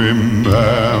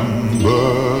remember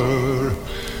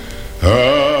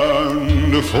and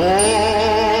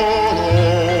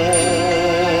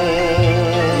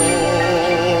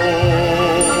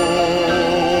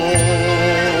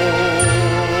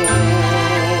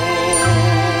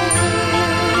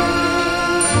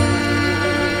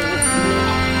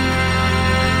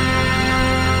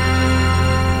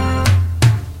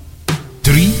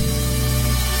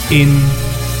in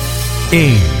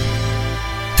 1.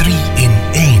 3 in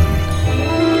 1.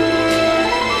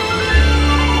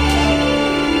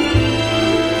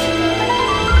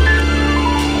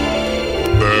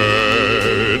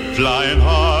 Bird flying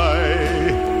high,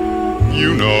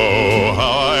 you know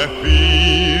how I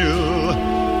feel.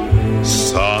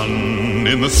 Sun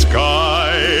in the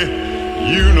sky,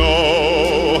 you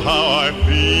know how I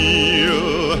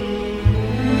feel.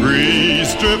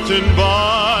 Breeze drifting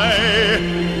by,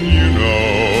 you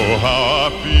know how I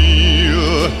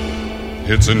feel.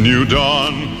 It's a new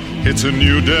dawn, it's a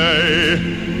new day,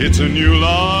 it's a new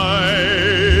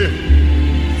life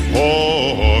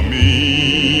for me.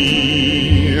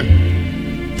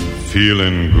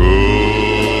 Feeling good.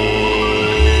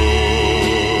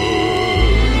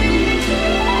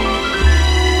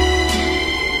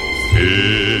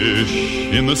 Fish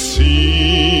in the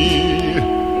sea,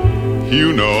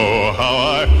 you know how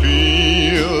I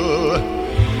feel.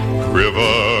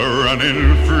 River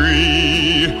running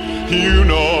free, you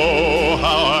know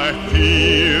how I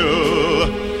feel.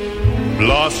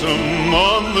 Blossom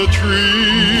on the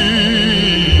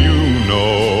tree, you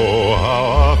know how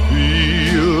I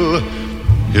feel.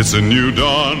 It's a new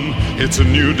dawn, it's a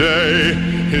new day,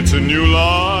 it's a new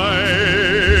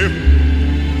life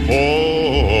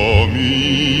for me.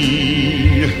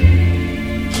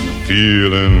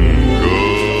 Feeling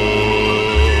good.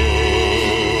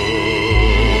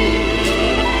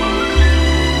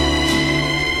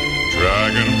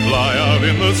 Dragonfly out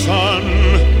in the sun,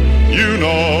 you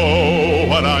know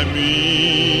what I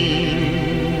mean.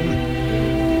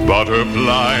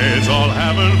 Butterflies all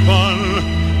having fun,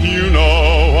 you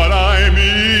know what I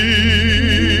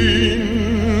mean.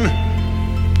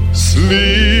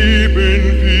 Sleep in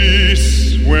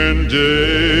peace when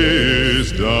day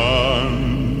is done.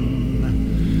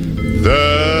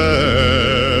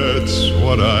 That's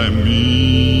what I mean.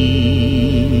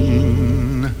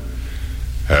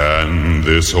 And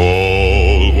this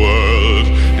whole world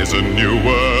is a new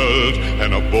world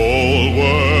and a bold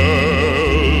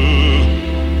world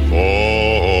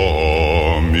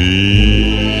for me.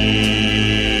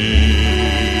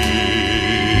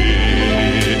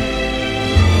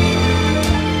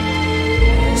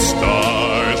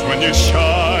 Stars when you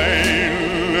shine,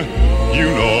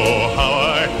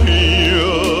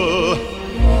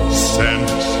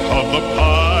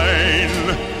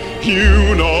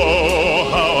 You know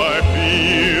how I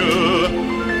feel.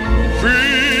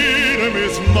 Freedom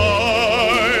is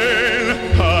mine.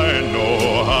 I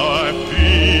know how I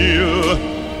feel.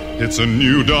 It's a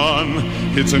new dawn.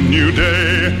 It's a new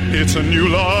day. It's a new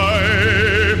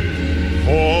life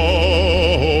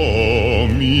for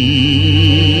me.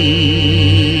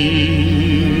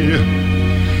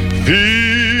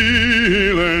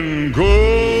 Feeling good.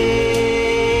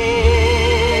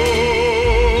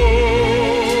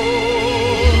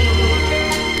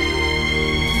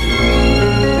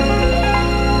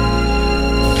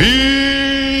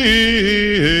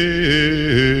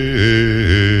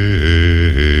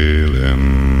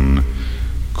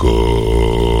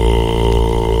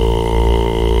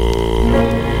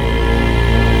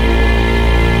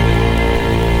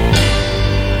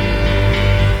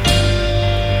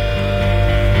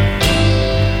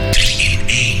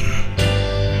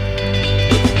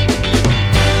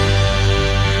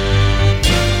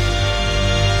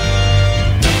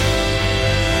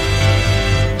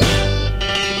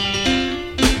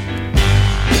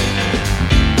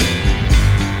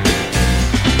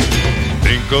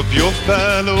 Of your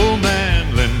fellow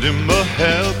man, lend him a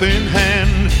helping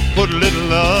hand, put a little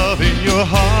love in your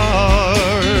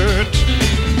heart.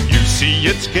 You see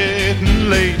it's getting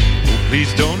late, oh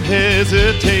please don't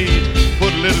hesitate,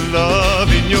 put a little love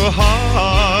in your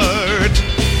heart,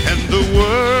 and the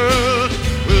world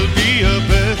will be a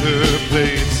better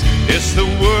place. Yes, the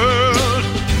world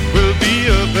will be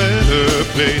a better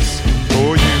place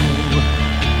for you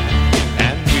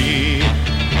and me.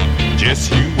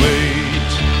 Just you wait.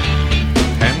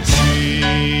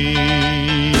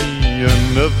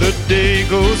 Another day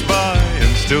goes by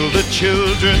and still the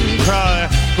children cry.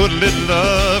 Put a little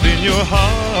love in your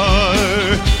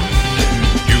heart.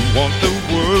 You want the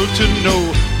world to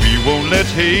know we won't let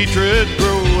hatred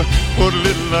grow. Put a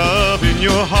little love in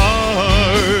your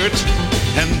heart,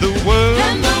 and the world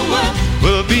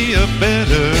will be a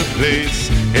better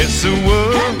place. Yes, the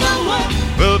world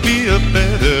will be a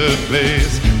better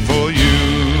place for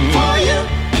you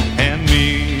and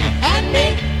me.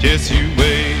 Just you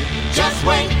wait. Just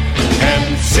wait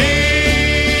and see.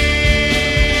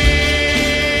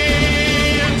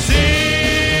 And see.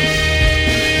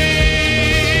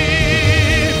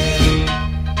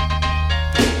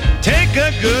 Take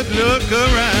a good look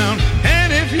around,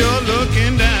 and if you're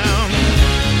looking down,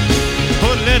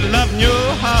 put a little love in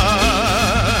your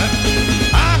heart.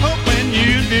 I hope when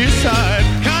you decide,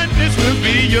 kindness will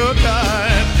be your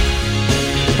guide.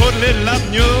 Put a little love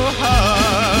in your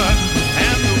heart,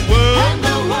 and the world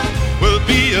will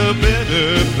be a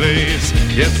better place.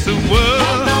 Yes, the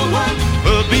world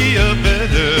will be a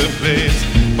better place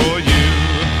for you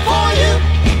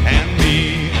and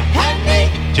me.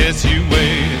 Just you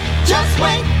wait. Just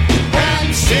wait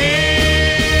and see.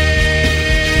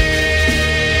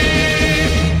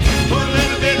 Put a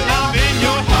little bit of love in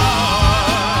your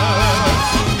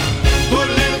heart. Put a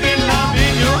little bit of love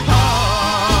in your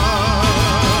heart.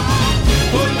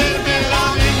 Put a little bit of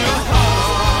love in your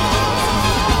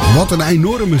heart. Wat een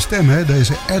enorme stem, hè?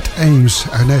 Deze Ames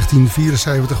uit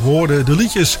 1974. Hoorde de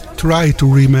liedjes Try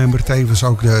to Remember. Tevens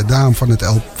ook de naam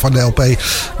van de LP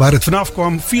waar het vanaf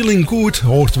kwam. Feeling Good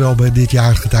hoort wel bij dit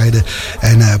jaargetijde.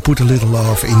 En Put a Little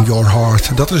Love in Your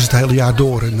Heart. Dat is het hele jaar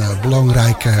door een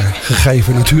belangrijk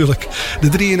gegeven natuurlijk. De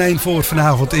 3-in-1 voor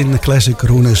vanavond in Classic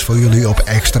Crooners voor jullie op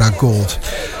Extra Gold.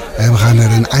 En we gaan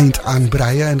er een eind aan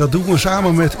breien. En dat doen we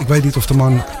samen met, ik weet niet of de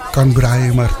man kan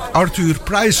breien, maar Arthur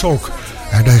Prysock.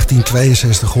 Uit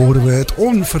 1962 horen we het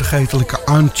onvergetelijke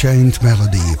Unchained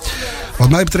Melody. Wat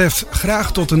mij betreft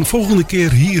graag tot een volgende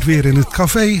keer hier weer in het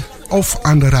café of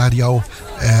aan de radio.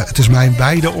 Het is mij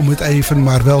beide om het even,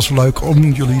 maar wel zo leuk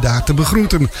om jullie daar te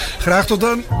begroeten. Graag tot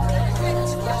dan.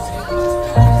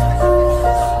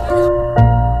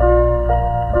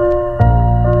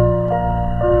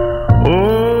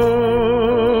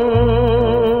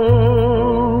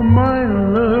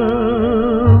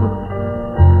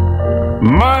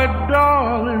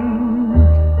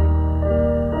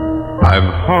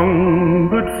 I've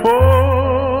hungered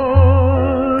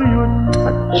for your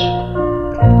touch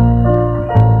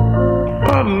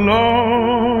a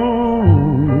long,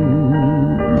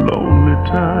 lonely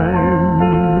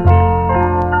time.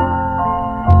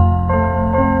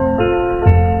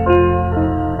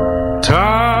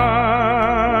 Time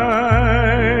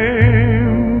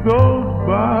goes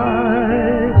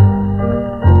by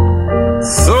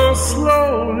so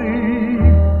slowly,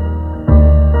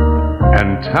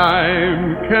 and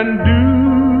time can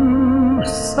do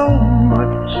so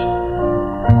much.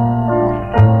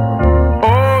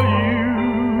 Oh, you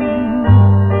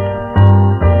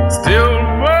still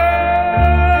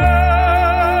wait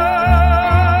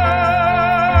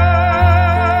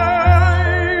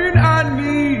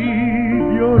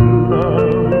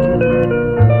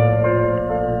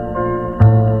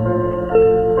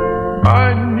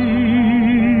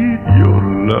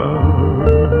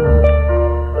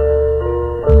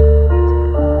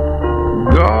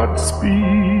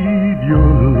Godspeed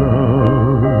your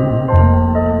love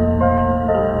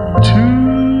to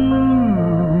me.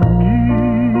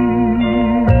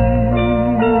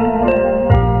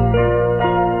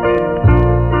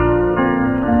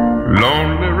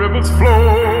 Lonely rivers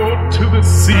flow to the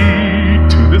sea,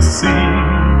 to the sea,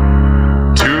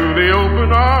 to the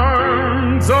open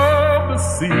arms of the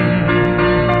sea.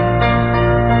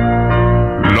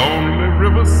 Lonely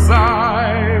rivers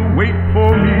sigh, wait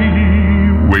for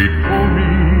me, wait for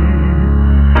me.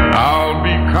 I'll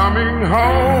be coming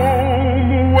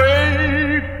home,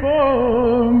 wait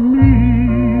for me.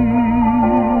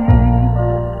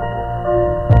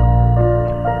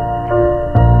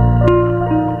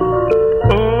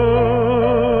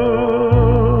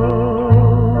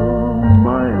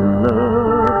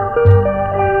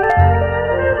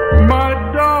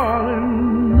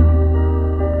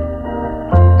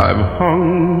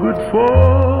 Hungered for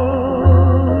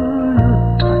your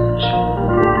touch,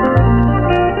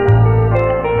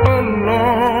 a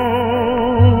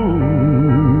long,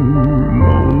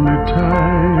 lonely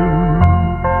time.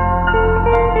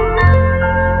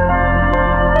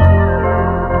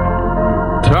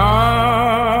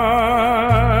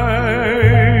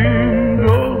 Time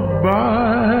goes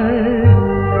by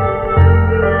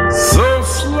so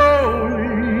slowly,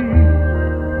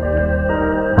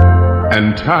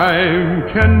 and time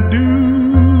can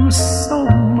do so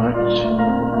much.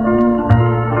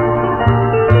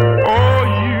 Oh,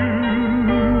 you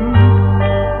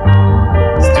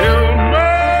still mine.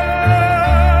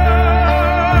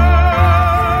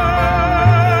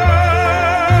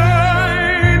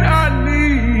 I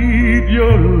need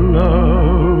your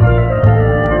love.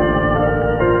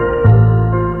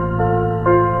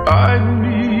 I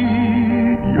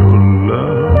need your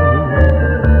love.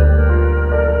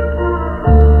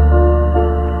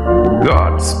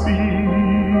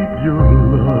 Godspeed your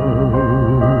love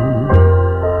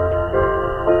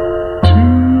to me.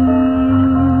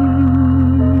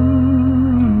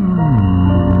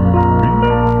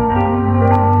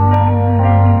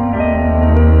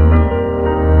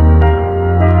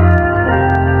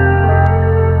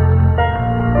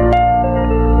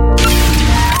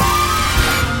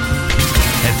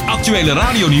 Het actuele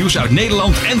radionieuws uit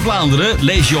Nederland en Vlaanderen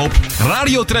lees je op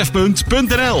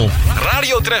radiotrefpunt.nl.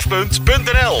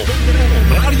 Radiotrefpunt.nl.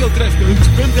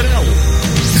 Radiotrefpunt.nl.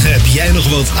 Heb jij nog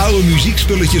wat oude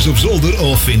muziekspulletjes op zolder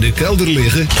of in de kelder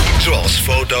liggen? Zoals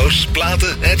foto's,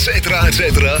 platen, etc.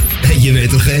 En je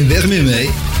weet er geen weg meer mee?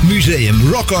 Museum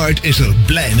Rock Art is er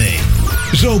blij mee.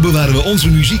 Zo bewaren we onze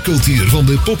muziekcultuur van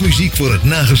de popmuziek voor het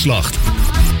nageslacht.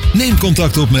 Neem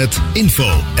contact op met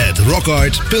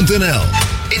info@rockart.nl.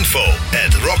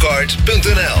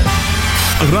 info@rockart.nl.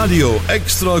 Radio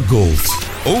Extra Gold.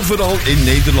 Overal in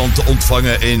Nederland te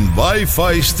ontvangen in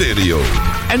wifi stereo.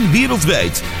 En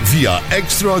wereldwijd via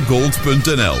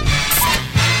extragold.nl.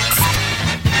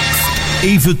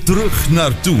 Even terug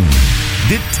naar toen.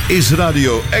 Dit is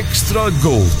Radio Extra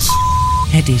Gold.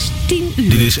 Het is 10 uur.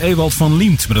 Dit is Ewald van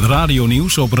Liemt met het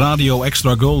radionieuws op Radio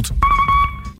Extra Gold.